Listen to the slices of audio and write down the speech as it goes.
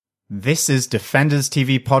This is Defenders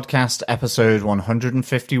TV Podcast episode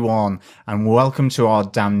 151, and welcome to our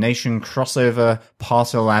Damnation crossover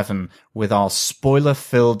part 11 with our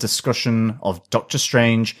spoiler-filled discussion of Doctor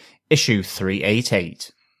Strange issue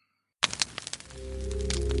 388.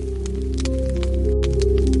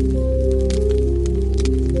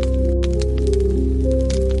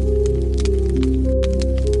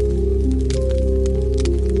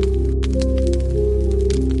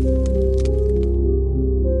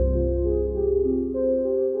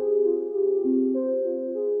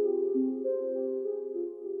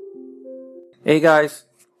 Hey guys,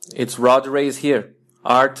 it's Rod Reyes here,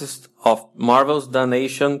 artist of Marvel's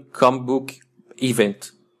Damnation comic book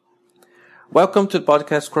event. Welcome to the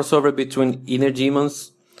podcast crossover between Inner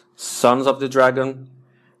Demons, Sons of the Dragon,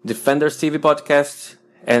 Defenders TV Podcast,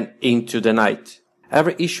 and Into the Night.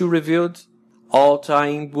 Every issue reviewed, all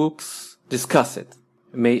tie-in books discussed.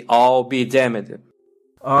 May all be damned.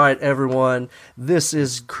 All right, everyone. This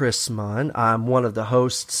is Chris Munn. I'm one of the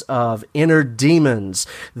hosts of Inner Demons,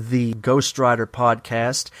 the Ghost Rider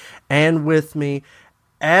podcast. And with me,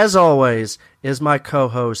 as always, is my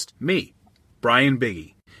co-host, me, Brian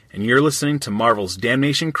Biggie. And you're listening to Marvel's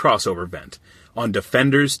Damnation crossover event on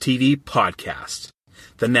Defenders TV Podcast,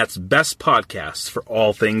 the net's best podcast for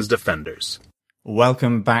all things Defenders.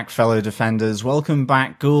 Welcome back, fellow Defenders. Welcome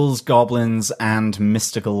back, ghouls, goblins, and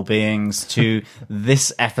mystical beings, to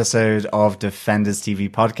this episode of Defenders TV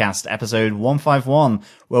Podcast, episode 151,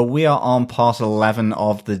 where we are on part 11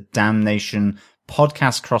 of the Damnation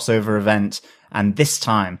podcast crossover event. And this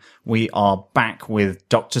time, we are back with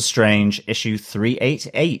Doctor Strange, issue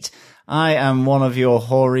 388. I am one of your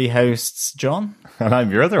hoary hosts, John. And I'm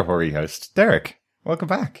your other hoary host, Derek. Welcome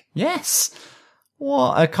back. Yes.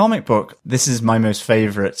 What a comic book. This is my most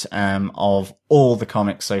favourite of all the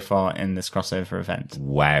comics so far in this crossover event.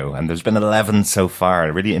 Wow. And there's been 11 so far.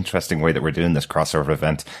 A really interesting way that we're doing this crossover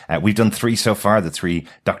event. We've done 3 so far, the 3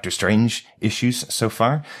 Doctor Strange issues so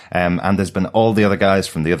far. And there's been all the other guys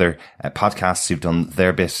from the other podcasts who've done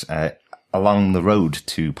their bit along the road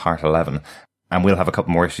to part 11. And we'll have a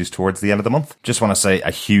couple more issues towards the end of the month. Just want to say a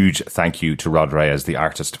huge thank you to Rod Reyes, the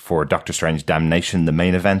artist for Doctor Strange Damnation, the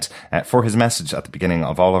main event, for his message at the beginning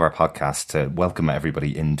of all of our podcasts to welcome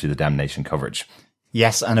everybody into the Damnation coverage.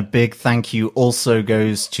 Yes, and a big thank you also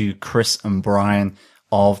goes to Chris and Brian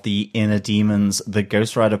of the Inner Demons, the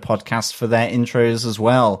Ghost Rider podcast, for their intros as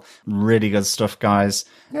well. Really good stuff, guys.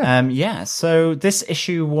 Yeah. So this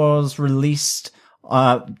issue was released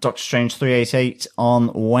Doctor Strange 388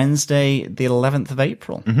 on Wednesday, the 11th of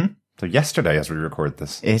April. Mm-hmm. So yesterday, as we record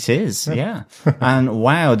this. It is, yeah. And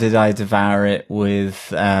wow, did I devour it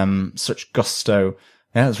with such gusto.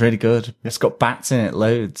 Yeah, it's really good. It's got bats in it,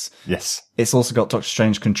 loads. Yes. It's also got Doctor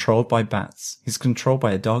Strange controlled by bats. He's controlled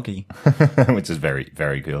by a doggy. Which is very,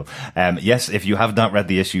 very cool. Yes, if you have not read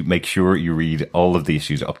the issue, make sure you read all of the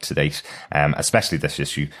issues up to date, especially this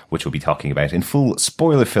issue, which we'll be talking about in full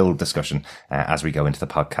spoiler-filled discussion as we go into the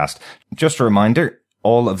podcast. Just a reminder,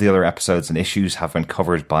 all of the other episodes and issues have been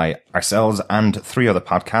covered by ourselves and 3 other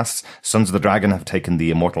podcasts. Sons of the Dragon have taken the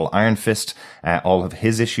Immortal Iron Fist, all of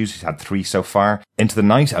his issues. He's had 3 so far. Into the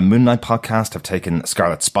Night, a Moon Knight podcast, have taken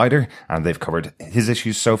Scarlet Spider, and they've covered his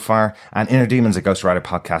issues so far. And Inner Demons, a Ghost Rider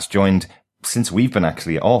podcast, joined since we've been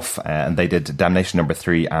actually off, and they did Damnation number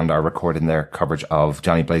 3 and are recording their coverage of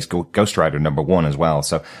Johnny Blaze Ghost Rider number 1 as well.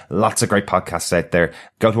 So lots of great podcasts out there.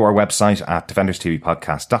 Go to our website at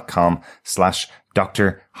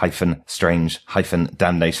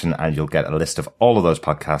defenderstvpodcast.com/Doctor-Strange-Damnation, and you'll get a list of all of those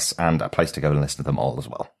podcasts and a place to go and listen to them all as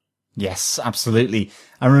well. Yes, absolutely.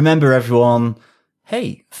 And remember, everyone,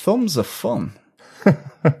 hey, thumbs are fun.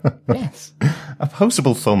 Yes.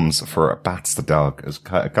 Opposable thumbs for Bats the dog has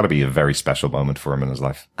got to be a very special moment for him in his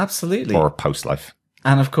life. Absolutely. Or post-life.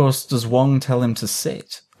 And of course, does Wong tell him to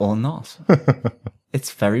sit or not?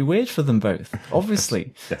 It's very weird for them both,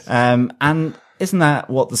 obviously. Yes. And isn't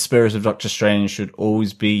that what the spirit of Doctor Strange should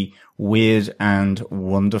always be? Weird and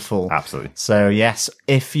wonderful. Absolutely. So yes,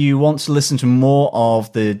 if you want to listen to more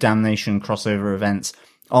of the Damnation crossover events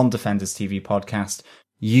on Defenders TV Podcast,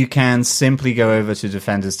 you can simply go over to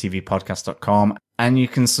defenderstvpodcast.com and you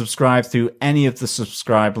can subscribe through any of the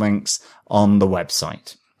subscribe links on the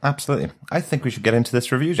website. Absolutely. I think we should get into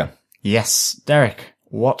this review, John. Yes. Derek,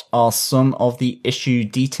 what are some of the issue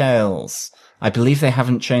details? I believe they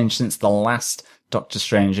haven't changed since the last Doctor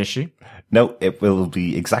Strange issue. No, it will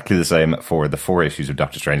be exactly the same for the 4 issues of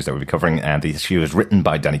Doctor Strange that we'll be covering. And the issue is written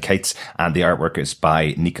by Danny Cates and the artwork is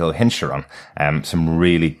by Nico Hincheron. Some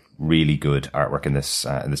really really good artwork in this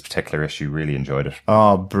particular issue. Really enjoyed it.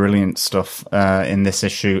 Oh, brilliant stuff in this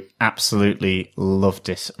issue. Absolutely loved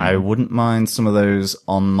it. I wouldn't mind some of those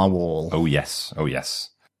on my wall. Oh, yes. Oh, yes.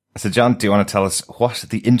 So, John, do you want to tell us what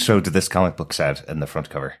the intro to this comic book said in the front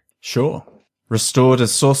cover? Sure. Restored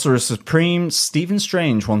as Sorcerer Supreme, Stephen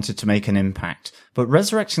Strange wanted to make an impact, but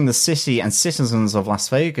resurrecting the city and citizens of Las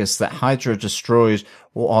Vegas that Hydra destroyed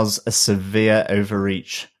was a severe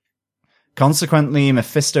overreach. Consequently,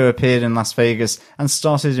 Mephisto appeared in Las Vegas and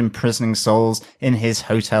started imprisoning souls in his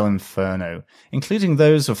Hotel Inferno, including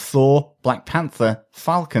those of Thor, Black Panther,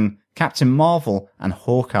 Falcon, Captain Marvel, and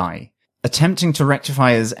Hawkeye. Attempting to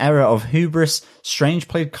rectify his error of hubris, Strange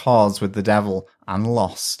played cards with the devil and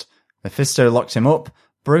lost. Mephisto locked him up,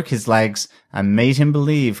 broke his legs, and made him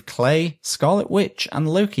believe Clay, Scarlet Witch, and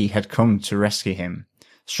Loki had come to rescue him.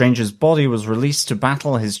 Strange's body was released to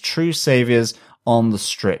battle his true saviors on the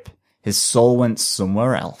strip. His soul went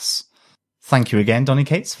somewhere else. Thank you again, Donny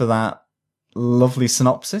Cates, for that lovely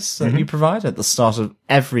synopsis that you provide at the start of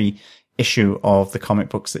every issue of the comic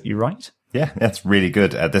books that you write. Yeah, that's really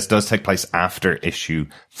good. This does take place after issue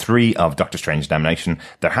 3 of Doctor Strange Damnation.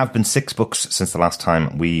 There have been 6 books since the last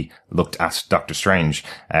time we looked at Doctor Strange,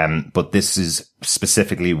 but this is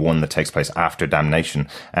specifically one that takes place after Damnation.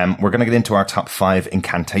 We're going to get into our top 5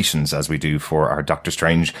 incantations as we do for our Doctor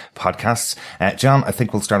Strange podcasts. John, I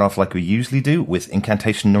think we'll start off like we usually do with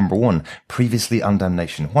incantation number 1, previously on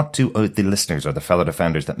Damnation. What do the listeners or the fellow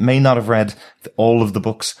defenders that may not have read all of the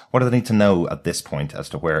books, what do they need to know at this point as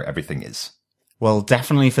to where everything is? Well,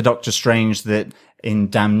 definitely for Doctor Strange that in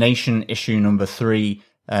Damnation issue number 3,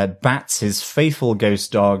 Bats, his faithful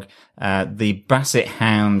ghost dog, the Basset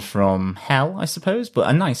Hound from hell, I suppose, but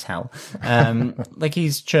a nice hell. Like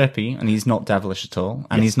he's chirpy and he's not devilish at all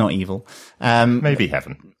and he's not evil. Maybe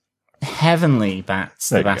heaven. Heavenly Bats,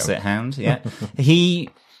 the Basset Hound, yeah. He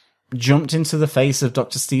jumped into the face of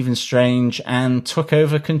Dr. Stephen Strange and took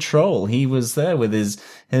over control. He was there with his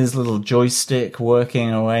little joystick working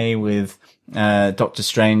away with Doctor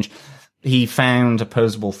Strange. He found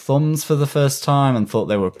opposable thumbs for the first time and thought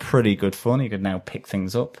they were pretty good fun. He could now pick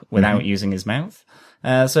things up without using his mouth.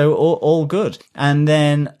 So all good. And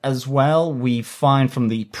then as well, we find from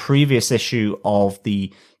the previous issue of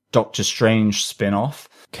the Doctor Strange spin-off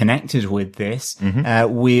connected with this,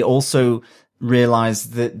 we also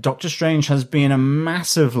realize that Doctor Strange has been a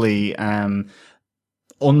massively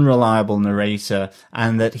unreliable narrator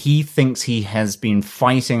and that he thinks he has been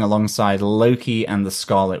fighting alongside Loki and the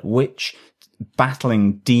Scarlet Witch,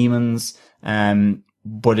 battling demons,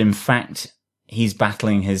 but in fact he's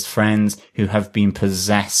battling his friends who have been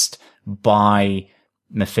possessed by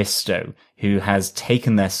Mephisto, who has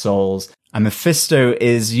taken their souls, and Mephisto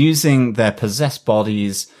is using their possessed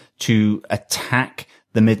bodies to attack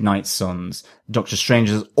the Midnight Suns. Doctor Strange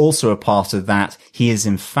is also a part of that. He is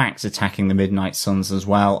in fact attacking the Midnight Suns as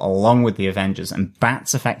well, along with the Avengers, and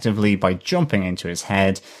Bats effectively, by jumping into his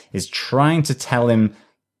head, is trying to tell him,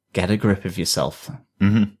 get a grip of yourself.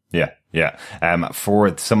 Yeah.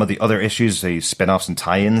 For some of the other issues, the spin-offs and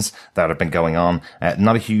tie-ins that have been going on,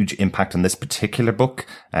 not a huge impact on this particular book.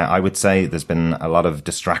 I would say there's been a lot of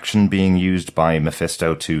distraction being used by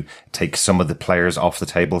Mephisto to take some of the players off the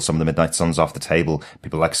table, some of the Midnight Suns off the table.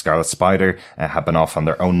 People like Scarlet Spider have been off on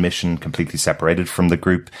their own mission, completely separated from the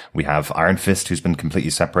group. We have Iron Fist, who's been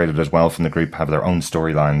completely separated as well from the group, have their own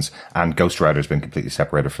storylines, and Ghost Rider's been completely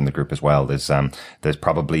separated from the group as well. There's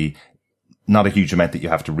probably not a huge amount that you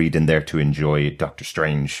have to read in there to enjoy Doctor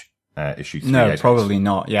Strange issue 3. No, probably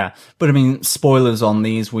not, yeah. But I mean, spoilers on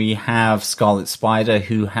these. We have Scarlet Spider,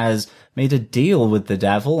 who has made a deal with the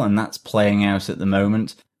devil, and that's playing out at the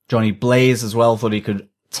moment. Johnny Blaze as well thought he could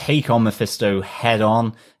take on Mephisto head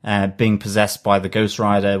on, being possessed by the Ghost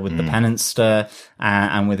Rider with the penance stir,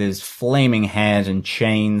 and with his flaming head and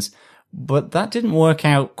chains. But that didn't work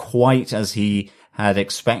out quite as he had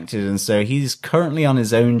expected, and so he's currently on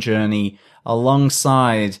his own journey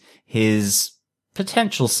alongside his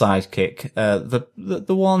potential sidekick,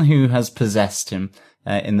 the one who has possessed him,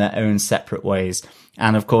 in their own separate ways.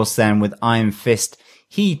 And of course then with Iron Fist,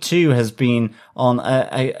 he too has been on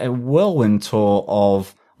a whirlwind tour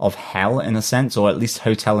of hell in a sense, or at least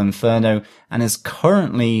Hotel Inferno, and is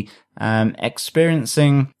currently,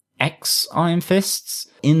 experiencing Iron Fists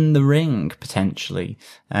in the ring, potentially.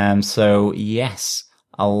 So yes,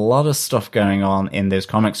 a lot of stuff going on in those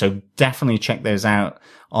comics. So definitely check those out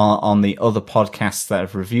on the other podcasts that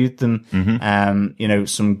have reviewed them.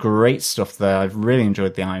 Some great stuff there. I've really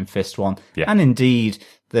enjoyed the Iron Fist one. Yeah. And indeed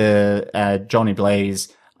the, Johnny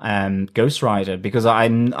Blaze, Ghost Rider, because I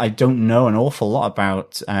don't know an awful lot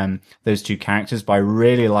about, those two characters, but I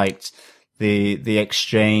really liked the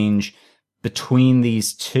exchange between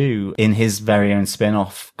these two in his very own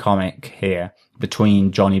spin-off comic here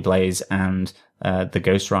between Johnny Blaze and the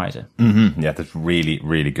Ghost Rider. Mm-hmm. Yeah, that's really,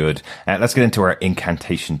 really good. Let's get into our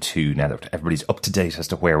Incantation 2 now that everybody's up to date as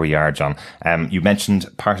to where we are, John. You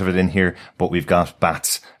mentioned part of it in here, but we've got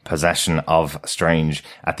Bat's possession of Strange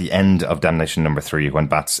at the end of Damnation number 3 when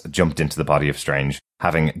Bats jumped into the body of Strange.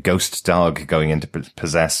 Having Ghost Dog going in to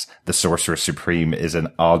possess the Sorcerer Supreme is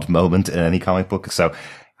an odd moment in any comic book. So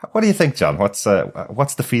what do you think, John? What's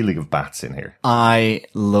the feeling of Bats in here? I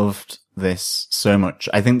loved this so much.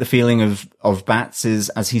 I think the feeling of Bats is,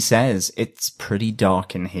 as he says, it's pretty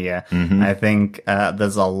dark in here. Mm-hmm. I think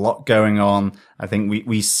there's a lot going on. I think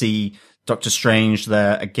we see Doctor Strange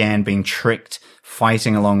there again being tricked,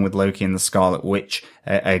 fighting along with Loki and the Scarlet Witch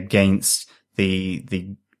against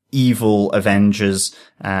the evil Avengers,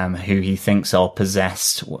 who he thinks are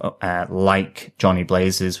possessed, like Johnny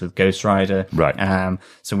Blaze is with Ghost Rider. Right.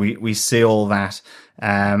 So we see all that.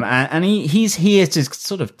 And he's here to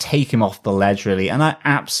sort of take him off the ledge, really. And I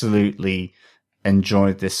absolutely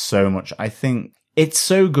enjoyed this so much. I think it's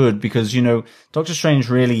so good because, Doctor Strange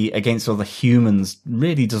really, against other humans,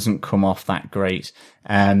 really doesn't come off that great.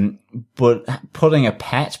 But putting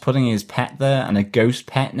his pet there and a ghost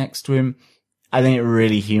pet next to him, I think it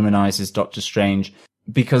really humanizes Doctor Strange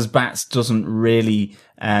because Bats doesn't really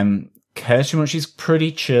care too much. He's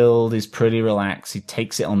pretty chilled. He's pretty relaxed. He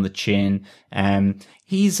takes it on the chin.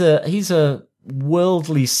 He's a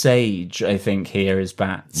worldly sage, I think, here is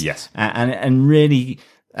Bats. Yes. And really,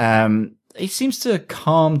 he seems to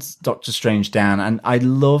calm Doctor Strange down. And I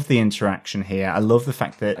love the interaction here. I love the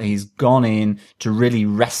fact that he's gone in to really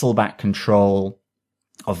wrestle back control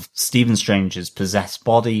of Stephen Strange's possessed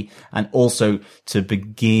body and also to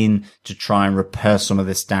begin to try and repair some of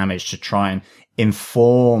this damage, to try and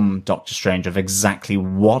inform Doctor Strange of exactly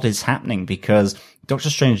what is happening, because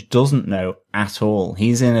Doctor Strange doesn't know at all.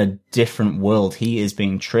 He's in a different world. He is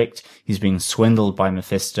being tricked. He's being swindled by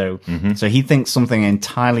Mephisto. Mm-hmm. So he thinks something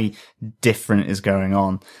entirely different is going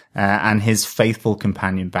on. And his faithful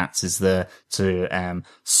companion Bats is there to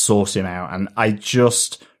sort him out. And I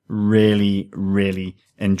just really, really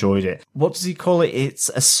enjoyed it. What does he call it? It's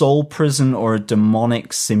a soul prison or a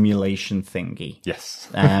demonic simulation thingy. Yes.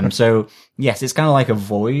 So yes, it's kind of like a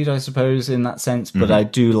void, I suppose, in that sense, but I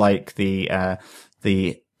do like the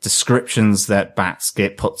descriptions that Bats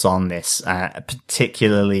puts on this,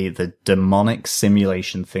 particularly the demonic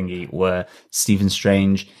simulation thingy where Stephen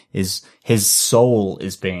Strange his soul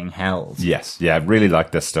is being held. Yes. Yeah. I really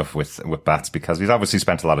like this stuff with Bats because he's obviously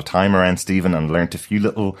spent a lot of time around Stephen and learnt a few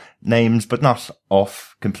little names, but not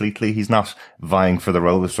off completely. He's not vying for the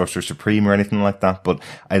role of Sorcerer Supreme or anything like that. But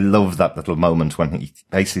I love that little moment when he's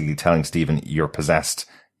basically telling Stephen, you're possessed.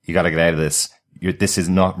 You got to get out of this. This is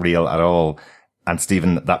not real at all. And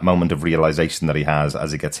Stephen, that moment of realization that he has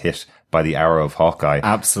as he gets hit by the arrow of Hawkeye.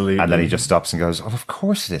 Absolutely. And then he just stops and goes, oh, of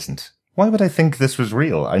course it isn't. Why would I think this was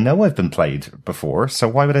real? I know I've been played before, so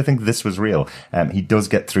why would I think this was real? He does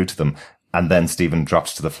get through to them. And then Stephen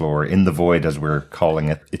drops to the floor in the void, as we're calling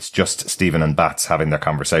it. It's just Stephen and Bats having their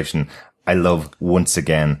conversation. I love, once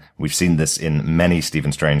again, we've seen this in many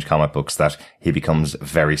Stephen Strange comic books, that he becomes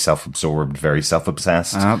very self-absorbed, very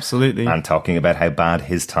self-obsessed. Absolutely. And talking about how bad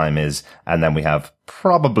his time is. And then we have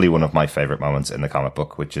probably one of my favorite moments in the comic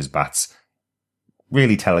book, which is Bats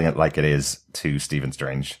really telling it like it is to Stephen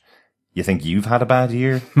Strange. You think you've had a bad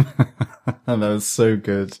year? That was so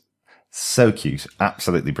good. So cute.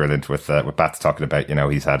 Absolutely brilliant with Bats talking about,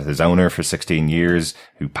 he's had his owner for 16 years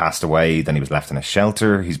who passed away. Then he was left in a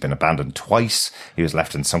shelter. He's been abandoned twice. He was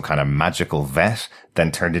left in some kind of magical vet,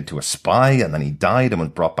 then turned into a spy, and then he died and was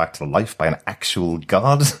brought back to life by an actual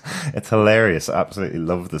god. It's hilarious. I absolutely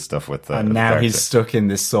love the stuff with and now he's stuck in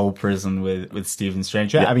this soul prison with Stephen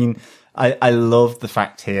Strange. Yeah. I mean, I love the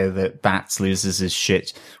fact here that Bats loses his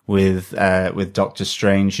shit with Doctor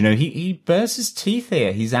Strange. He bares his teeth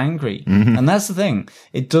here. He's angry. Mm-hmm. And that's the thing.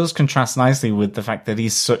 It does contrast nicely with the fact that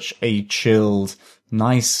he's such a chilled,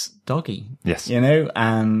 nice doggy. Yes.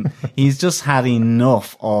 And he's just had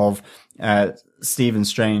enough of, Stephen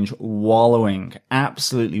Strange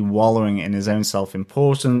absolutely wallowing in his own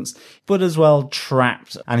self-importance, but as well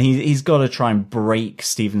trapped. And he's got to try and break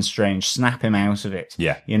Stephen Strange, snap him out of it.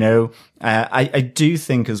 Yeah. I do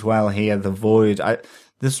think as well here, the void,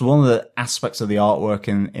 this is one of the aspects of the artwork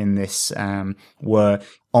in this, where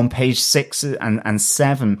on page 6 and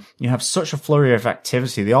 7, you have such a flurry of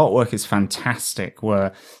activity. The artwork is fantastic,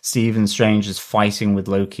 where Stephen Strange is fighting with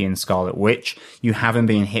Loki and Scarlet Witch. You have him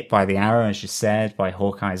being hit by the arrow, as you said, by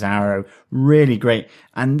Hawkeye's arrow. Really great.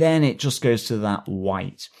 And then it just goes to that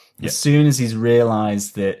white. Yeah. As soon as he's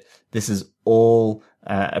realized that this is all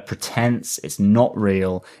a pretense. It's not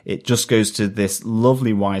real. It just goes to this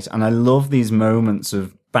lovely white. And I love these moments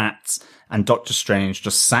of Bats and Doctor Strange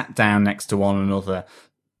just sat down next to one another,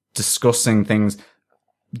 discussing things.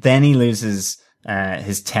 Then he loses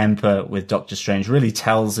his temper with Doctor Strange, really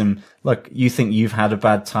tells him, look, you think you've had a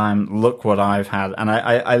bad time. Look what I've had. And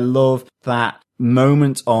I love that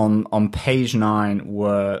moment on page 9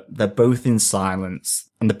 where they're both in silence.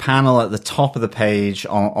 And the panel at the top of the page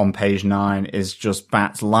on page 9 is just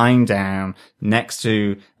Bats lying down next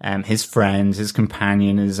to his friend, his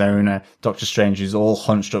companion, his owner, Doctor Strange, who's all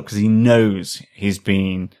hunched up because he knows he's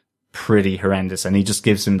been pretty horrendous, and he just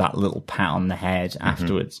gives him that little pat on the head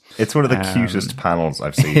afterwards. It's one of the cutest panels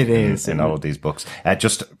I've seen in all of these books.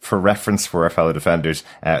 Just for reference for our fellow Defenders,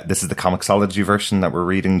 this is the Comixology version that we're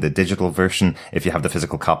reading, the digital version. If you have the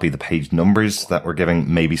physical copy, the page numbers that we're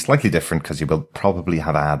giving may be slightly different because you will probably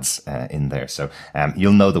have ads in there. So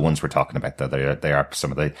you'll know the ones we're talking about, though. They are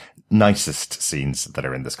some of the nicest scenes that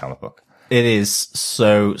are in this comic book. It is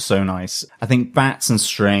so nice. I think Bats and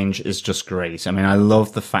Strange is just great. I mean, I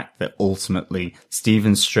love the fact that ultimately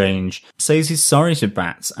Stephen Strange says he's sorry to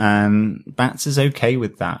Bats, and Bats is okay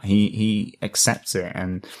with that. He accepts it,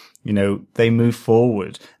 and, you know, they move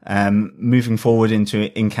forward. Moving forward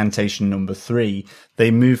into incantation number 3,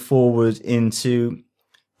 they move forward into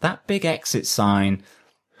that big exit sign.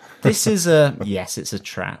 This is it's a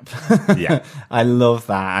trap. Yeah. I love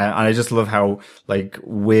that. I just love how, like,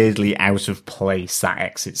 weirdly out of place that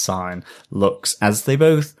exit sign looks as they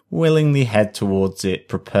both willingly head towards it,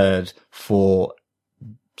 prepared for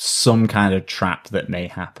some kind of trap that may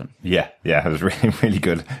happen. Yeah, it was really, really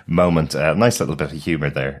good moment. Nice little bit of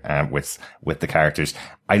humor there, with the characters.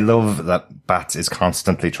 I love that Bats is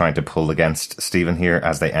constantly trying to pull against Stephen here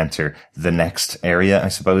as they enter the next area, I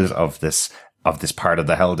suppose, of this part of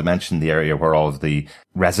the Hell dimension, the area where all of the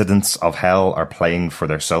residents of Hell are playing for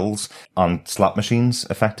their souls on slot machines,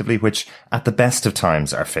 effectively, which at the best of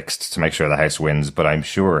times are fixed to make sure the house wins, but I'm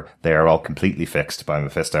sure they are all completely fixed by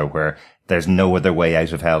Mephisto, where there's no other way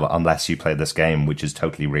out of Hell unless you play this game, which is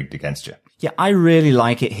totally rigged against you. Yeah, I really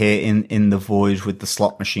like it here in The Void with the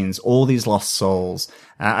slot machines, all these lost souls.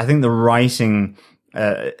 I think the writing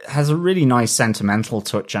has a really nice sentimental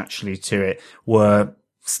touch, actually, to it, where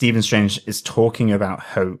Stephen Strange is talking about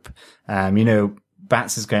hope. You know,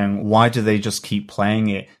 Bats is going, why do they just keep playing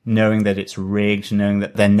it, knowing that it's rigged, knowing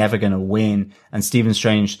that they're never going to win? And Stephen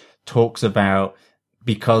Strange talks about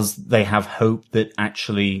because they have hope that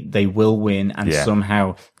actually they will win, and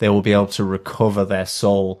somehow they will be able to recover their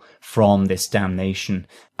soul from this damnation.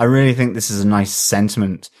 I really think this is a nice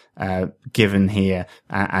sentiment given here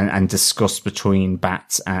and discussed between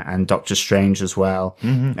Bats and Doctor Strange as well.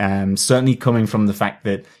 Certainly coming from the fact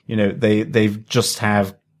that, you know, they've just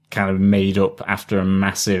have kind of made up after a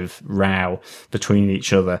massive row between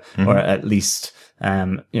each other, or at least,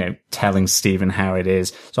 you know, telling Stephen how it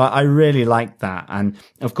is. So I really like that. And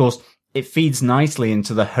of course, it feeds nicely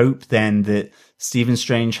into the hope then that Stephen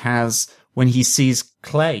Strange has when he sees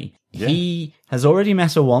Clay. Yeah. He has already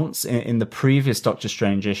met her once in the previous Doctor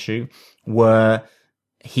Strange issue, where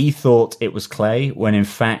he thought it was Clay when in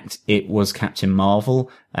fact it was Captain Marvel,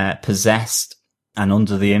 possessed and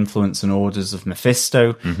under the influence and orders of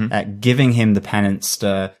Mephisto, giving him the penance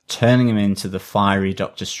stir, turning him into the fiery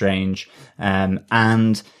Doctor Strange.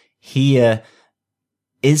 And here,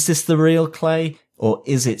 is this the real Clay, or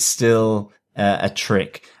is it still a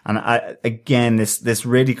trick? And again, this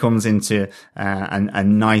really comes into a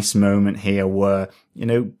nice moment here where, you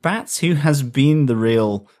know, Bats, who has been the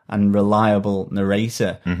real and reliable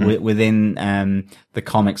narrator within the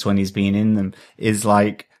comics when he's been in them, is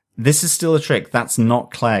like, this is still a trick. That's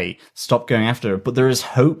not Clay. Stop going after it. But there is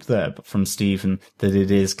hope there from Stephen that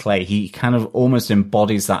it is Clay. He kind of almost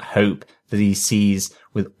embodies that hope that he sees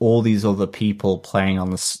with all these other people playing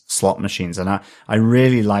on the slot machines. And I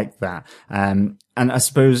really like that. And I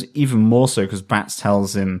suppose even more so because Bats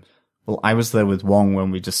tells him, well, I was there with Wong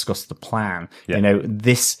when we discussed the plan. Yeah. You know,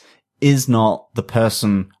 this is not the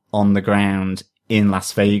person on the ground in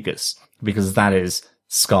Las Vegas, because that is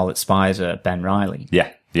Scarlet Spider, Ben Reilly.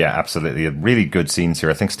 Yeah, absolutely. Really good scenes here.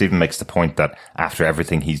 I think Stephen makes the point that after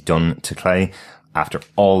everything he's done to Clay, after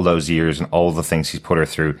all those years and all the things he's put her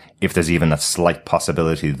through, if there's even a slight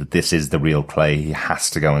possibility that this is the real Clay, he has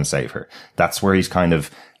to go and save her. That's where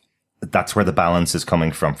that's where the balance is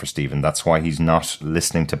coming from for Stephen. That's why he's not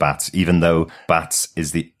listening to Bats, even though Bats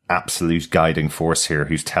is the absolute guiding force here,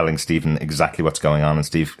 who's telling Stephen exactly what's going on, and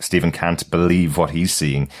Stephen can't believe what he's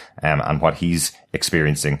seeing and what he's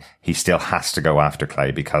experiencing. He still has to go after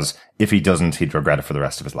Clay, because if he doesn't, he'd regret it for the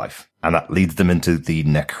rest of his life. And that leads them into the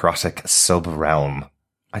necrotic sub-realm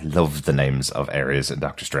I love the names of areas in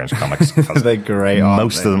Doctor Strange comics. They're great, aren't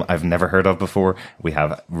Most they? of them I've never heard of before. We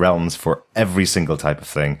have realms for every single type of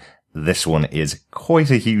thing. This one is quite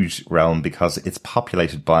a huge realm because it's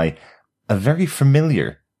populated by a very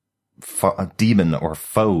familiar demon or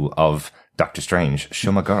foe of Doctor Strange,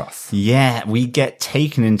 Shuma-Gorath. Yeah, we get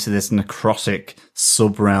taken into this necrotic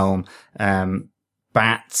sub-realm.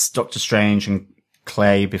 Bats, Doctor Strange, and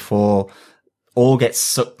Clay before all get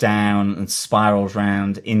sucked down and spirals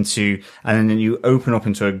round into, and then you open up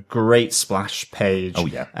into a great splash page. Oh,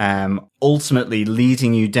 yeah. Ultimately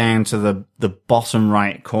leading you down to the bottom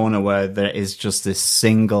right corner where there is just this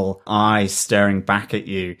single eye staring back at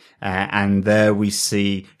you. And there we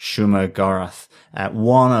see Shuma-Gorath,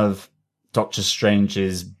 one of Doctor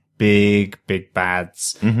Strange's big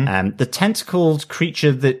bads. The tentacled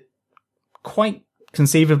creature that quite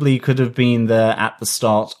conceivably could have been there at the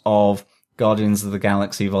start of Guardians of the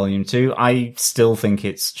Galaxy Volume 2. I still think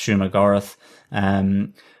it's Shuma-Gorath,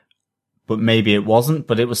 but maybe it wasn't,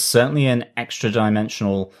 but it was certainly an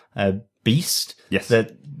extra-dimensional beast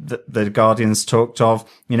that the Guardians talked of.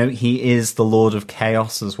 You know, he is the Lord of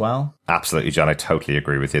Chaos as well. Absolutely, John. I totally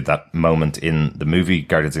agree with you. That moment in the movie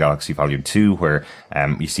Guardians of the Galaxy Volume 2 where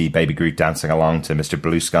you see Baby Groot dancing along to Mr.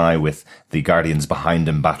 Blue Sky with the Guardians behind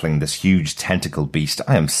him battling this huge tentacle beast.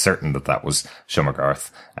 I am certain that was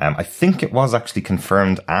Shuma-Gorath. I think it was actually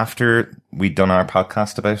confirmed after we'd done our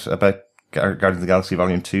podcast about Guardians of the Galaxy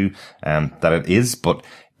Volume 2 that it is, but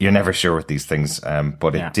you're never sure with these things.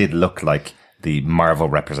 But it did look like the Marvel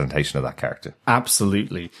representation of that character.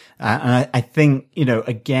 Absolutely. And I think, you know,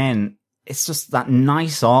 again, it's just that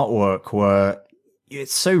nice artwork where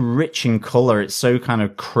it's so rich in color. It's so kind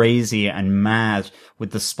of crazy and mad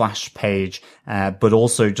with the splash page, but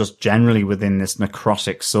also just generally within this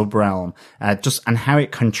necrotic sub-realm, and how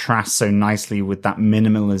it contrasts so nicely with that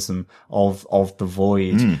minimalism of the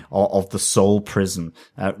void, of the soul prism.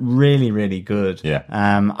 Really, really good. Yeah.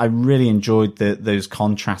 I really enjoyed those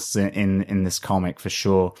contrasts in this comic for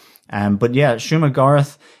sure. But yeah,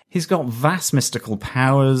 Shuma-Gorath, he's got vast mystical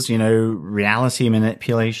powers, you know, reality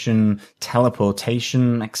manipulation,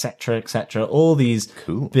 teleportation, etc., all these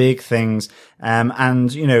big things.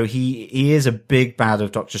 And, you know, he is a big bad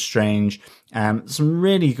of Doctor Strange. Some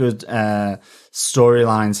really good,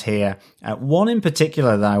 storylines here. One in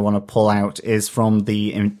particular that I want to pull out is from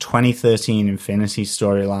the 2013 Infinity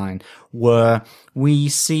storyline, where we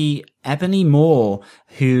see Ebony Maw,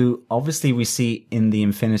 who obviously we see in the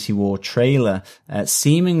Infinity War trailer,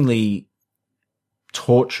 seemingly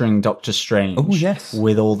torturing Doctor Strange. Oh, yes.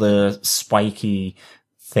 With all the spiky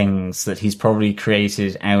things that he's probably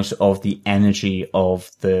created out of the energy of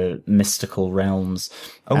the mystical realms.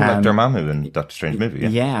 Oh, like Dormammu in Doctor Strange movie.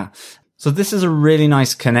 Yeah. So this is a really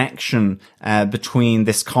nice connection between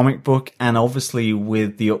this comic book and obviously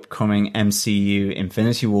with the upcoming MCU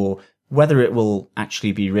Infinity War. Whether it will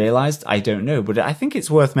actually be realized, I don't know, but I think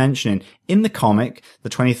it's worth mentioning. In the comic, the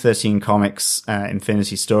 2013 comics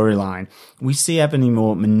Infinity storyline, we see Ebony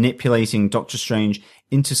Maw manipulating Doctor Strange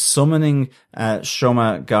into summoning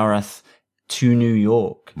Shuma-Gorath to New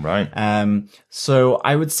York. Right. So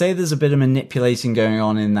I would say there's a bit of manipulating going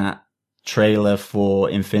on in that trailer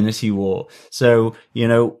for Infinity War. So, you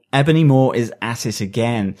know, Ebony Maw is at it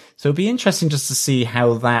again. So it'd be interesting just to see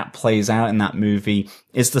how that plays out in that movie.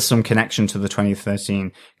 Is there some connection to the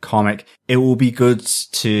 2013 comic? It will be good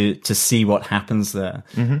to see what happens there.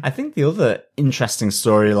 I think the other interesting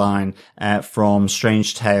storyline from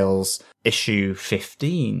Strange Tales issue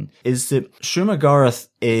 15 is that Shuma-Gorath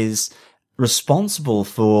is responsible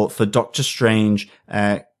for Doctor Strange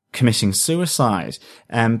committing suicide,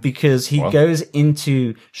 because he goes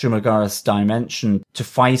into Shuma-Gorath's dimension to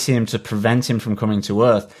fight him, to prevent him from coming to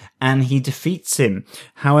Earth, and he defeats him.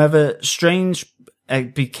 However, Strange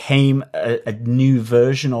became a new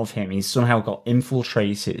version of him. He somehow got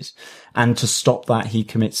infiltrated, and to stop that, he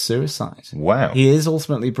commits suicide. Wow. He is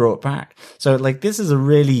ultimately brought back. So, like, this is a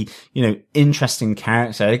really, you know, interesting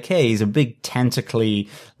character. Okay, he's a big tentacly,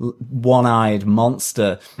 one-eyed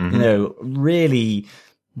monster, you know, really,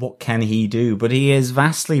 what can he do? But he is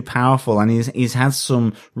vastly powerful, and he's had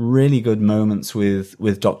some really good moments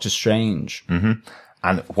with Doctor Strange.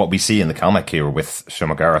 And what we see in the comic here with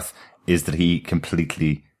Shuma-Gorath is that he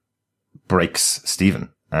completely breaks Stephen.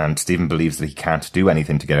 And Stephen believes that he can't do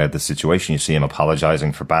anything to get out of the situation. You see him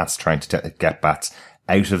apologizing for Bats, trying to get Bats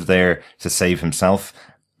out of there to save himself.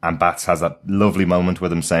 And Bats has that lovely moment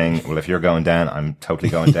with him saying, well, if you're going down, I'm totally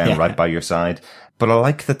going down right by your side. But I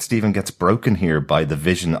like that Stephen gets broken here by the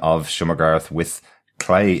vision of Shuma-Gorath with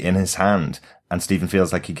Clay in his hand. and Stephen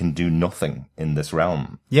feels like he can do nothing in this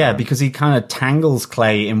realm. Yeah, because he kind of tangles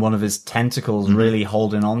Clay in one of his tentacles, really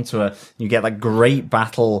holding on to her. You get that great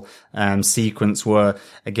battle sequence where,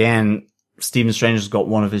 again, Stephen Strange has got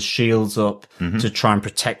one of his shields up to try and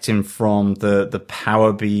protect him from the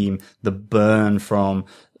power beam, the burn from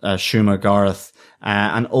Shuma-Gorath.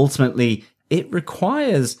 And ultimately, it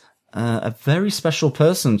requires a very special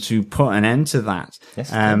person to put an end to that.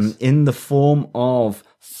 Yes, in the form of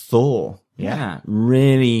Thor. Yeah,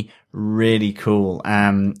 really, really cool.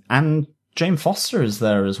 And Jane Foster is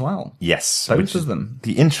there as well. Yes. Both of them.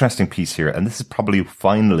 The interesting piece here, and this is probably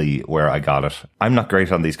finally where I got it. I'm not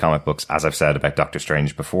great on these comic books, as I've said about Doctor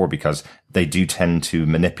Strange before, because they do tend to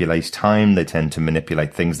manipulate time. They tend to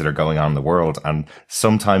manipulate things that are going on in the world. And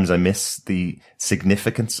sometimes I miss the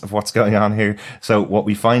significance of what's going on here. So what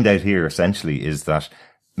we find out here essentially is that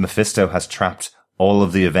Mephisto has trapped all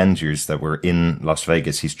of the Avengers that were in Las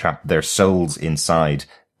Vegas. He's trapped their souls inside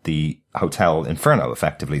the Hotel Inferno,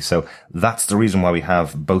 effectively. So that's the reason why we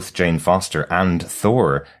have both Jane Foster and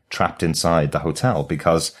Thor trapped inside the hotel,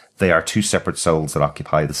 because they are two separate souls that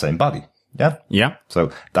occupy the same body. Yeah? Yeah.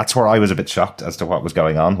 So that's where I was a bit shocked as to what was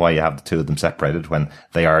going on, why you have the two of them separated when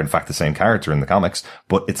they are in fact the same character in the comics.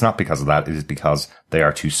 But it's not because of that. It is because they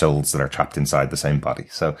are two souls that are trapped inside the same body.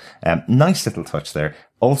 So, nice little touch there.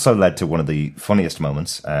 Also led to one of the funniest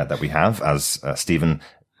moments, that we have as, Stephen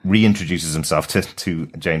reintroduces himself to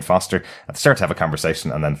Jane Foster. They start to have a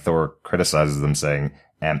conversation, and then Thor criticizes them, saying,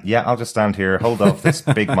 yeah, I'll just stand here, hold off this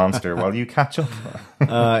big monster while you catch up.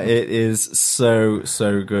 It is so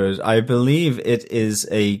good. I believe it is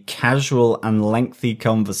a casual and lengthy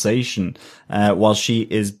conversation, while she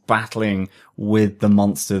is battling with the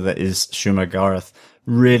monster that is Shuma-Gorath.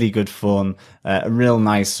 Really good fun. A real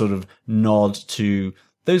nice sort of nod to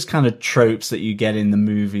those kind of tropes that you get in the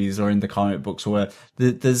movies or in the comic books, where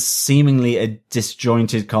there's seemingly a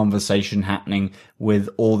disjointed conversation happening with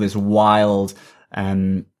all this wild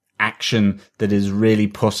action that is really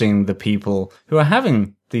putting the people who are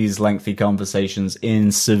having these lengthy conversations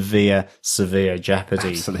in severe jeopardy.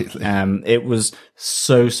 Absolutely. It was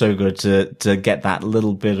so good to get that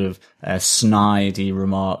little bit of snidey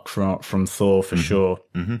remark from Thor for sure.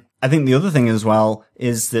 Mm-hmm. I think the other thing as well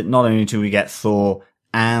is that not only do we get Thor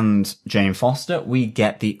and Jane Foster, we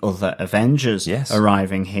get the other Avengers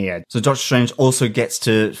arriving here. So Doctor Strange also gets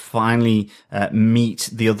to finally meet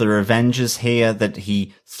the other Avengers here that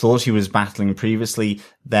he thought he was battling previously.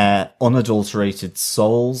 Their unadulterated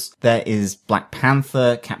souls. There is Black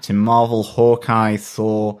Panther, Captain Marvel, Hawkeye,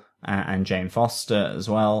 Thor, and Jane Foster as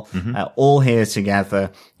well. All here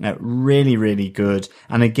together. Really, really good.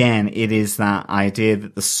 And again, it is that idea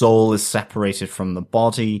that the soul is separated from the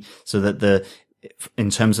body, so that in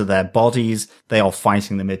terms of their bodies, they are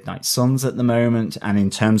fighting the Midnight Suns at the moment. And in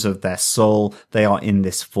terms of their soul, they are in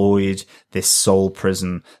this void, this soul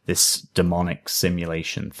prison, this demonic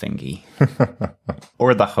simulation thingy.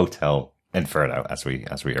 Or the Hotel Inferno, as we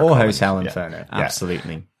are or calling Hotel it. Inferno.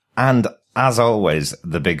 Absolutely. Yeah. And as always,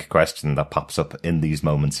 the big question that pops up in these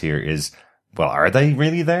moments here is, well, are they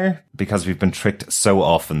really there? Because we've been tricked so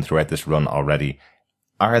often throughout this run already.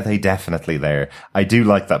 Are they definitely there? I do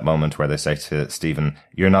like that moment where they say to Stephen,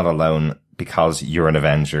 you're not alone because you're an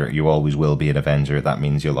Avenger. You always will be an Avenger. That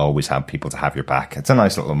means you'll always have people to have your back. It's a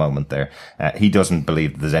nice little moment there. He doesn't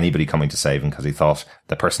believe that there's anybody coming to save him because he thought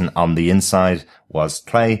the person on the inside was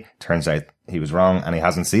Clay. Turns out he was wrong, and he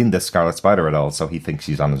hasn't seen this Scarlet Spider at all, so he thinks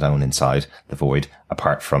he's on his own inside the void,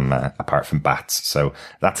 apart from bats. So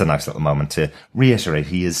that's a nice little moment to reiterate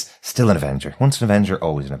he is still an Avenger. Once an Avenger,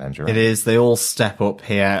 always an Avenger. Right? It is. They all step up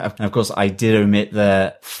here. And of course, I did omit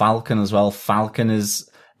the Falcon as well. Falcon is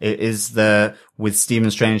there with Stephen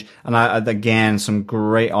Strange. And again, some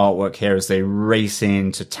great artwork here as they race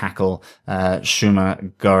in to tackle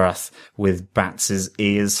Shuma-Gorath with Bats'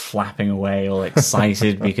 ears flapping away, all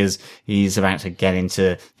excited because he's about to get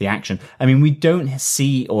into the action. I mean, we don't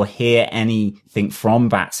see or hear anything from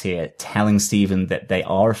Bats here telling Stephen that they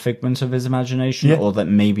are a figment of his imagination or that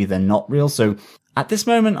maybe they're not real. So at this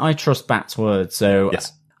moment, I trust Bats' word. So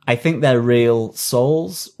yes. I think they're real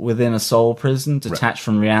souls within a soul prison, detached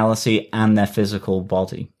from reality and their physical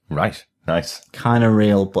body. Right. Nice. Kind of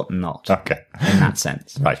real, but not. Okay. In that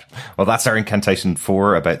sense. Right. Well, that's our incantation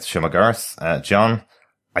 4 about Shuma-Gorath. John,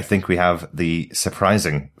 I think we have the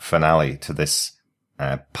surprising finale to this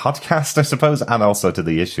podcast, I suppose, and also to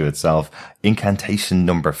the issue itself. Incantation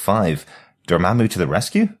number 5. Dormammu to the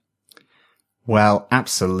rescue? Well,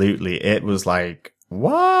 absolutely. It was like,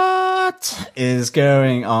 what is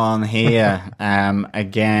going on here?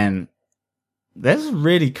 Again, this is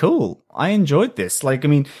really cool. I enjoyed this. Like, I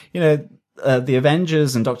mean, you know, the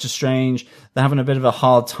Avengers and Doctor Strange, they're having a bit of a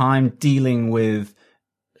hard time dealing with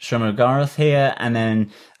Shuma-Gorath here, and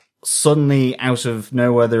then suddenly out of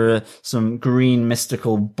nowhere there are some green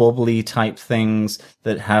mystical bubbly type things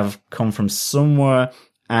that have come from somewhere,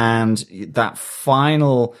 and that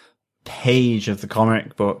final page of the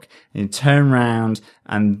comic book, and you turn around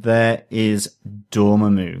and there is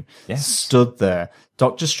Dormammu stood there,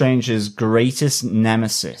 Doctor Strange's greatest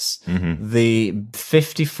nemesis, the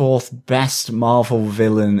 54th best Marvel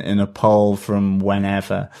villain in a poll from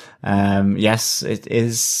whenever. Yes, it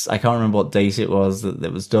is. I can't remember what date it was that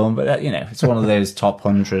it was done, but it's one of those top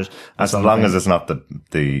 100. As long as it's not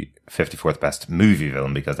the 54th best movie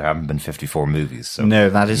villain, because there haven't been 54 movies. So, no,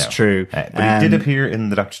 that is true. But he did appear in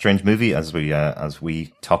the Doctor Strange movie, as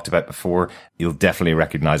we talked about before. You'll definitely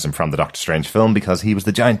recognize him from the Doctor Strange film, because he was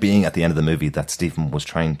the giant being at the end of the movie that Stephen was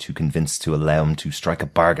trying to convince to allow him to strike a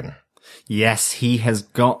bargain. Yes, he has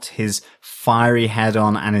got his fiery head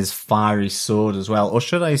on and his fiery sword as well. Or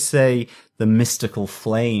should I say the mystical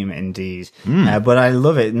flame, indeed. But I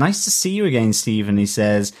love it. Nice to see you again, Stephen. He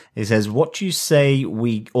says, what do you say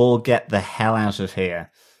we all get the hell out of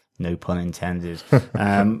here? No pun intended.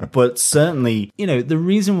 But certainly, the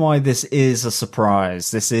reason why this is a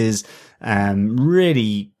surprise, this is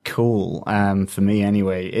really cool, for me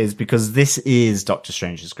anyway, is because this is Doctor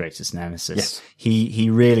Strange's greatest nemesis. Yes. He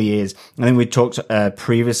really is. I think we talked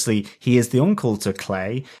previously, he is the uncle to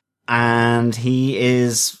Clay, and he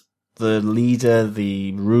is the leader,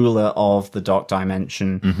 the ruler of the Dark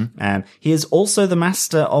Dimension. He is also the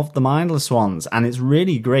master of the Mindless Ones. And it's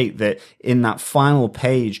really great that in that final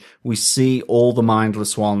page, we see all the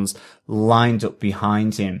Mindless Ones lined up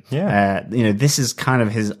behind him. Yeah. This is kind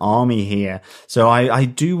of his army here. So I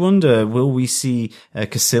do wonder, will we see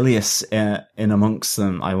Caecilius in amongst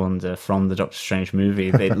them, I wonder, from the Doctor Strange movie?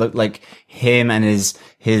 They look like him and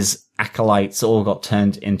his acolytes all got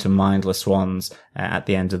turned into mindless ones at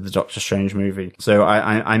the end of the Doctor Strange movie. So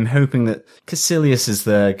I'm hoping that Caecilius is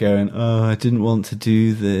there going, oh, I didn't want to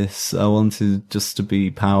do this. I wanted just to be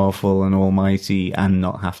powerful and almighty and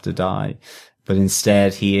not have to die. But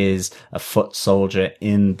instead, he is a foot soldier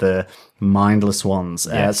in the mindless ones.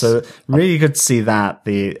 Yes. So really good to see that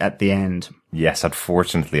at the end. Yes,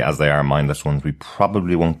 unfortunately, as they are mindless ones, we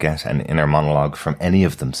probably won't get an inner monologue from any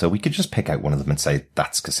of them. So we could just pick out one of them and say,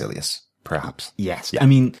 that's Caecilius, perhaps. Yes. Yeah. I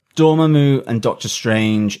mean, Dormammu and Doctor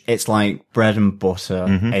Strange, it's like bread and butter.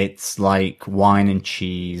 It's like wine and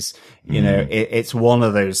cheese. It's one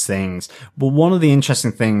of those things. But one of the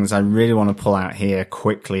interesting things I really want to pull out here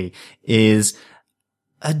quickly is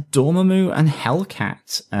a Dormammu and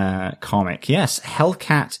Hellcat comic. Yes,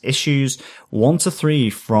 Hellcat issues 1 to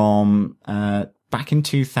 3 from back in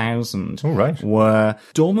 2000. Oh, right. Where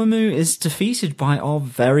Dormammu is defeated by our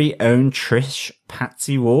very own Trish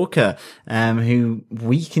Patsy Walker, who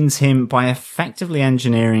weakens him by effectively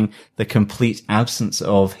engineering the complete absence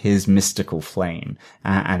of his mystical flame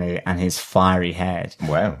and his fiery head.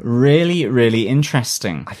 Wow. Really, really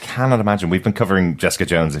interesting. I cannot imagine. We've been covering Jessica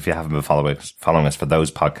Jones. If you haven't been following us for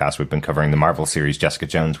those podcasts, we've been covering the Marvel series Jessica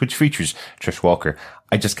Jones, which features Trish Walker.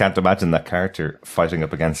 I just can't imagine that character fighting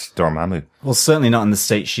up against Dormammu. Well, certainly not in the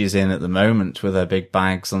state she's in at the moment, with her big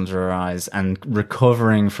bags under her eyes and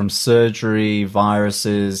recovering from surgery,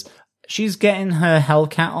 viruses. She's getting her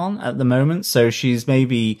Hellcat on at the moment, so she's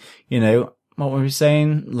maybe, what were we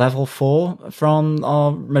saying? Level 4 from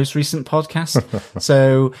our most recent podcast.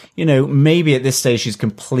 So, maybe at this stage she's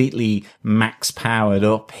completely max powered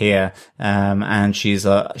up here. And she's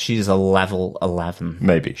a level 11.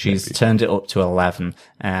 Maybe. She's turned it up to 11.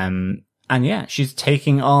 And yeah, she's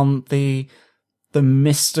taking on the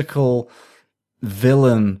mystical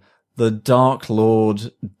villain, the Dark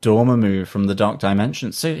Lord Dormammu from the Dark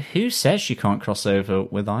Dimension. So who says she can't cross over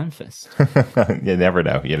with Iron Fist? You never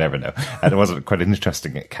know. And it was quite an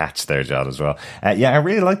interesting catch there, John, as well. I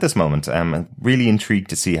really like this moment. I'm really intrigued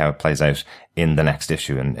to see how it plays out in the next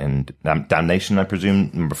issue. And Damnation, I presume,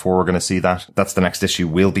 number 4, we're going to see that. That's the next issue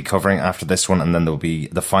we'll be covering after this one. And then there'll be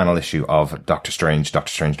the final issue of Doctor Strange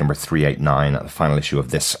number 389, the final issue of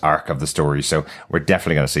this arc of the story. So we're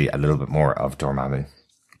definitely going to see a little bit more of Dormammu.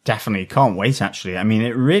 Definitely. Can't wait, actually. I mean,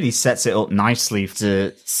 it really sets it up nicely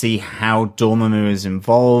to see how Dormammu is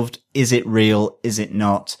involved. Is it real? Is it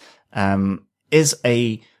not? Is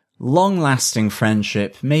a long-lasting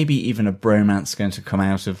friendship, maybe even a bromance, going to come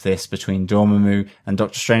out of this between Dormammu and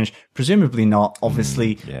Doctor Strange? Presumably not,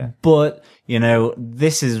 obviously. Yeah. But,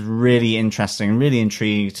 this is really interesting, really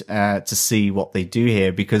intrigued to see what they do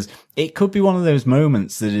here, because it could be one of those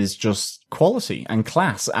moments that is just quality and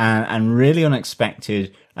class and really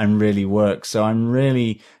unexpected and really works. So I'm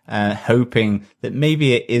really hoping that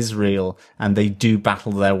maybe it is real and they do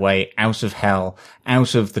battle their way out of hell,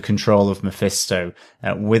 out of the control of Mephisto,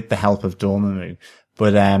 with the help of Dormammu.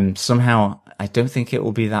 But somehow I don't think it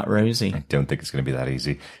will be that rosy. I don't think it's going to be that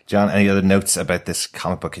easy. John, any other notes about this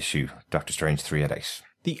comic book issue, Doctor Strange 388?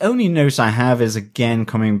 The only note I have is, again,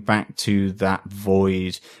 coming back to that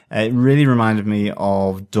void. It really reminded me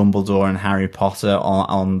of Dumbledore and Harry Potter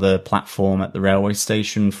on the platform at the railway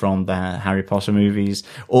station from the Harry Potter movies,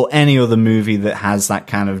 or any other movie that has that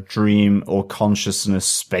kind of dream or consciousness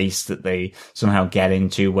space that they somehow get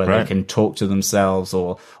into, where they can talk to themselves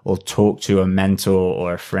or talk to a mentor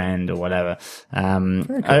or a friend or whatever.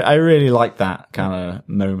 Cool. I really like that kind of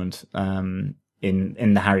moment.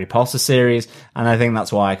 In the Harry Potter series. And I think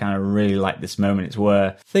that's why I kind of really like this moment. It's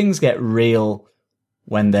where things get real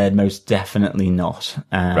when they're most definitely not.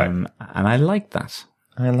 And I like that.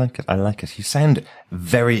 I like it. You sound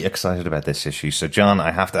very excited about this issue. So, John, I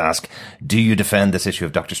have to ask, do you defend this issue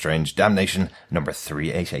of Doctor Strange Damnation number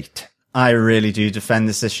 388? I really do defend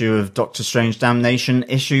this issue of Doctor Strange Damnation,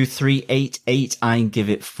 issue 388. I give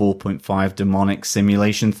it 4.5 demonic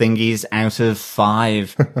simulation thingies out of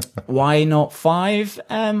 5. Why not 5?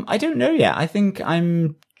 I don't know yet. I think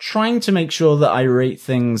I'm trying to make sure that I rate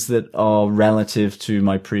things that are relative to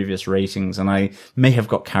my previous ratings, and I may have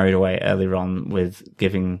got carried away earlier on with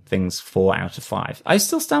giving things 4 out of 5. I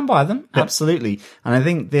still stand by them, absolutely. And I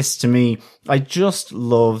think this, to me, I just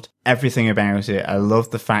loved everything about it. I love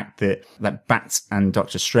the fact that Bats and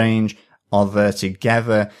Doctor Strange are there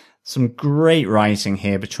together. Some great writing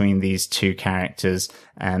here between these two characters,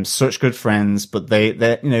 such good friends, but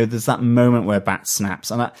there's that moment where Bat snaps,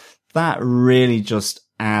 and that really just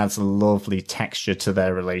adds a lovely texture to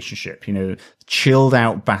their relationship. Chilled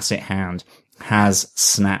out Basset Hound has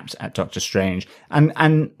snapped at Doctor Strange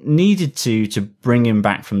and needed to bring him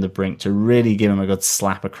back from the brink, to really give him a good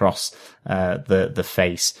slap across the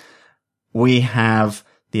face. We have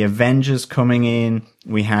the Avengers coming in.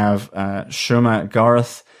 We have Shuma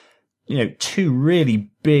Gorath, two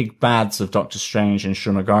really big bads of Doctor Strange and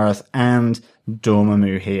Shuma Gorath, and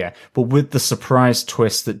Dormammu here, but with the surprise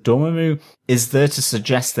twist that Dormammu is there to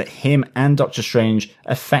suggest that him and Doctor Strange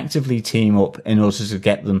effectively team up in order to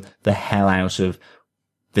get them the hell out of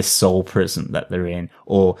this soul prison that they're in,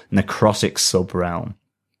 or necrotic subrealm,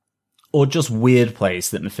 or just weird place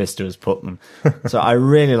that Mephisto has put them. So I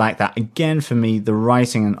really like that. Again, for me, the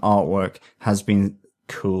writing and artwork has been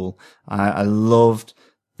cool. I loved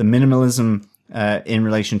the minimalism in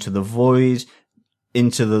relation to the void,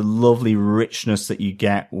 into the lovely richness that you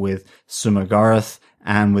get with Shuma Gorath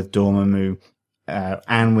and with Dormammu,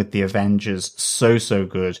 and with the Avengers. So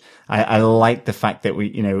good. I like the fact that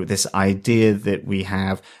we, this idea that we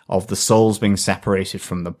have of the souls being separated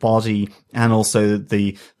from the body, and also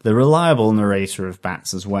the reliable narrator of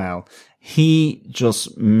Bats as well. He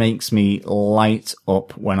just makes me light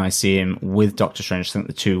up when I see him with Doctor Strange. I think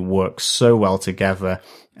the two work so well together.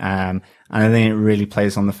 And I think it really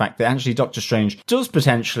plays on the fact that actually Doctor Strange does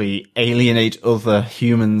potentially alienate other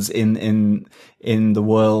humans in the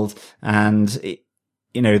world. And,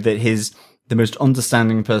 that the most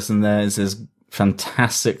understanding person there is this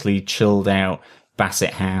fantastically chilled out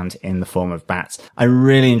Basset Hound in the form of Bats. I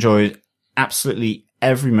really enjoyed absolutely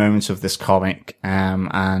every moment of this comic, and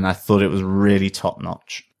I thought it was really top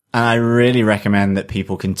notch. And I really recommend that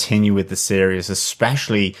people continue with the series,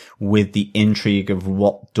 especially with the intrigue of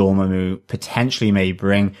what Dormammu potentially may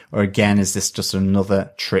bring, or again, is this just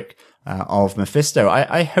another trick of Mephisto?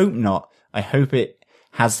 I hope not. I hope it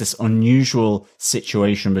has this unusual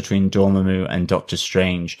situation between Dormammu and Doctor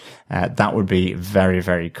Strange. That would be very,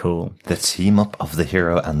 very cool. The team up of the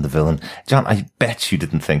hero and the villain. John, I bet you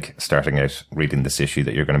didn't think, starting out reading this issue,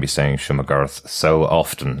 that you're going to be saying Shuma Gorath so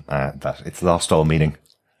often that it's lost all meaning.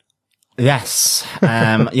 Yes.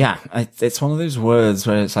 Yeah. It's one of those words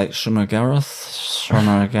where it's like Shuma Gorath.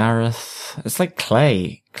 It's like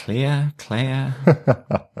clay. Clear.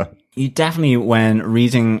 You definitely, when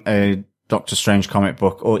reading a Doctor Strange comic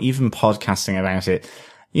book, or even podcasting about it,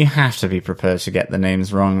 you have to be prepared to get the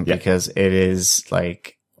names wrong, because it is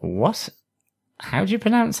like, what? How do you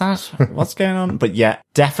pronounce that? What's going on? But yeah,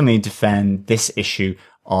 definitely defend this issue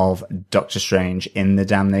of Doctor Strange in the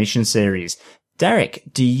Damnation series. Derek,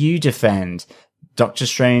 do you defend Doctor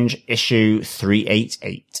Strange issue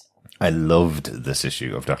 388? I loved this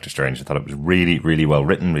issue of Doctor Strange. I thought it was really, really well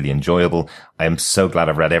written, really enjoyable. I am so glad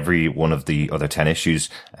I've read every one of the other 10 issues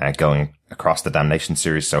going across the Damnation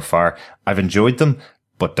series so far. I've enjoyed them,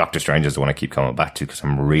 but Doctor Strange is the one I keep coming back to because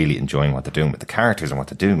I'm really enjoying what they're doing with the characters and what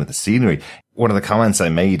they're doing with the scenery. One of the comments I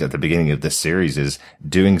made at the beginning of this series is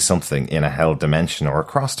doing something in a held dimension or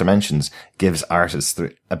across dimensions gives artists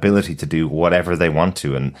the ability to do whatever they want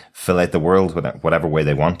to and fill out the world whatever way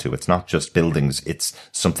they want to. It's not just buildings. It's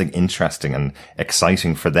something interesting and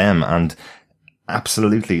exciting for them. And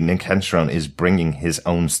absolutely, Nick Henstrom is bringing his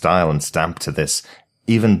own style and stamp to this.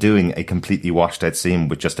 Even doing a completely washed out scene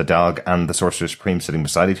with just a dog and the Sorcerer Supreme sitting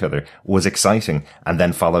beside each other was exciting, and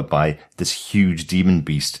then followed by this huge demon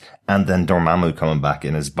beast, and then Dormammu coming back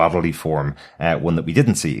in his bodily form, one that we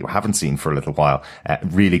haven't seen for a little while.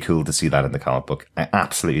 Really cool to see that in the comic book. I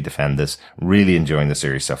absolutely defend this. Really enjoying the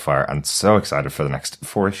series so far, and so excited for the next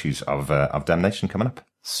 4 issues of Damnation coming up.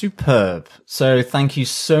 Superb. So thank you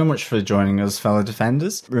so much for joining us, fellow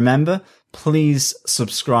Defenders. Remember, please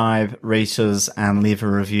subscribe, rate us, and leave a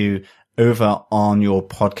review over on your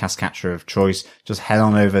podcast catcher of choice. Just head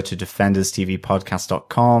on over to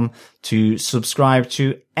defenderstvpodcast.com to subscribe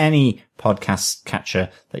to any podcast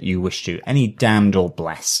catcher that you wish to. Any damned or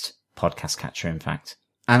blessed podcast catcher, in fact.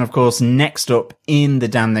 And of course, next up in the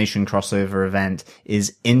Damnation crossover event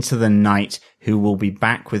is Into the Night, who will be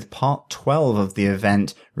back with part 12 of the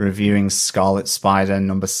event, reviewing Scarlet Spider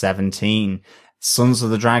number 17. Sons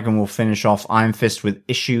of the Dragon will finish off Iron Fist with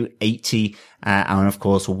issue 80, and of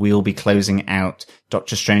course we'll be closing out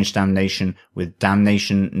Doctor Strange Damnation with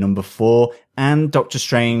Damnation number 4 and Doctor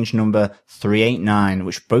Strange number 389,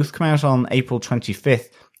 which both come out on April 25th.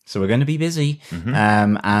 So we're going to be busy,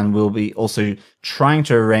 and we'll be also trying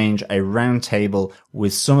to arrange a round table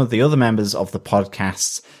with some of the other members of the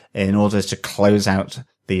podcasts in order to close out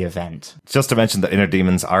the event. Just to mention that Inner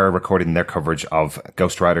Demons are recording their coverage of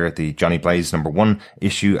Ghost Rider, the Johnny Blaze number 1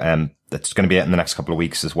 issue, that's going to be out in the next couple of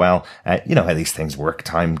weeks as well. You know how these things work.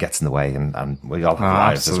 Time gets in the way, and we all have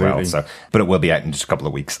lives absolutely. as well. So, but it will be out in just a couple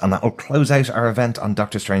of weeks, and that will close out our event on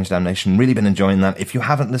Doctor Strange Damnation. Really been enjoying that. If you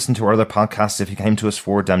haven't listened to our other podcasts, if you came to us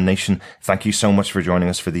for Damnation, thank you so much for joining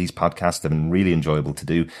us for these podcasts. They've been really enjoyable to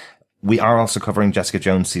do. We are also covering Jessica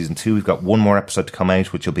Jones season 2. We've got one more episode to come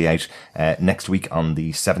out, which will be out next week on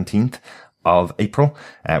the 17th of April,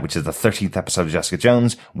 which is the 13th episode of Jessica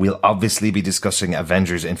Jones. We'll obviously be discussing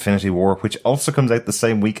Avengers Infinity War, which also comes out the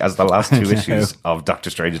same week as the last 2 issues of Doctor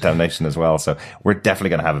Strange Damnation as well. So we're definitely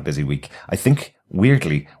going to have a busy week. I think,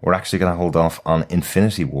 weirdly, we're actually going to hold off on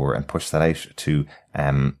Infinity War and push that out to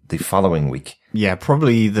the following week. Yeah,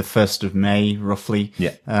 probably the 1st of May, roughly,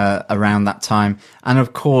 around that time. And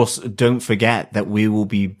of course, don't forget that we will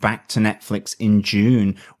be back to Netflix in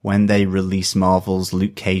June when they release Marvel's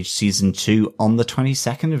Luke Cage Season 2 on the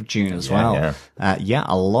 22nd of June as well. Yeah,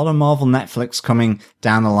 a lot of Marvel Netflix coming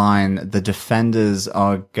down the line. The Defenders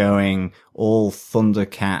are going all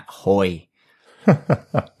Thundercat hoy.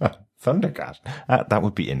 Thundercat. That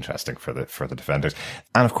would be interesting for the Defenders.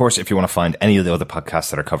 And of course, if you want to find any of the other podcasts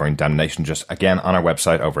that are covering Damnation, just again on our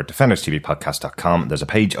website over at defenderstvpodcast.com, there's a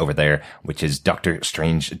page over there which is Doctor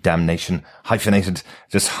Strange Damnation hyphenated.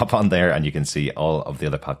 Just hop on there and you can see all of the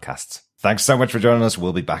other podcasts. Thanks so much for joining us.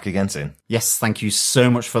 We'll be back again soon. Yes, thank you so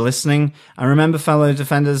much for listening. And remember, fellow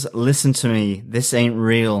Defenders, listen to me. This ain't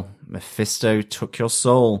real. Mephisto took your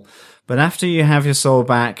soul. But after you have your soul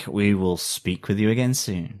back, we will speak with you again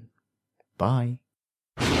soon. Bye.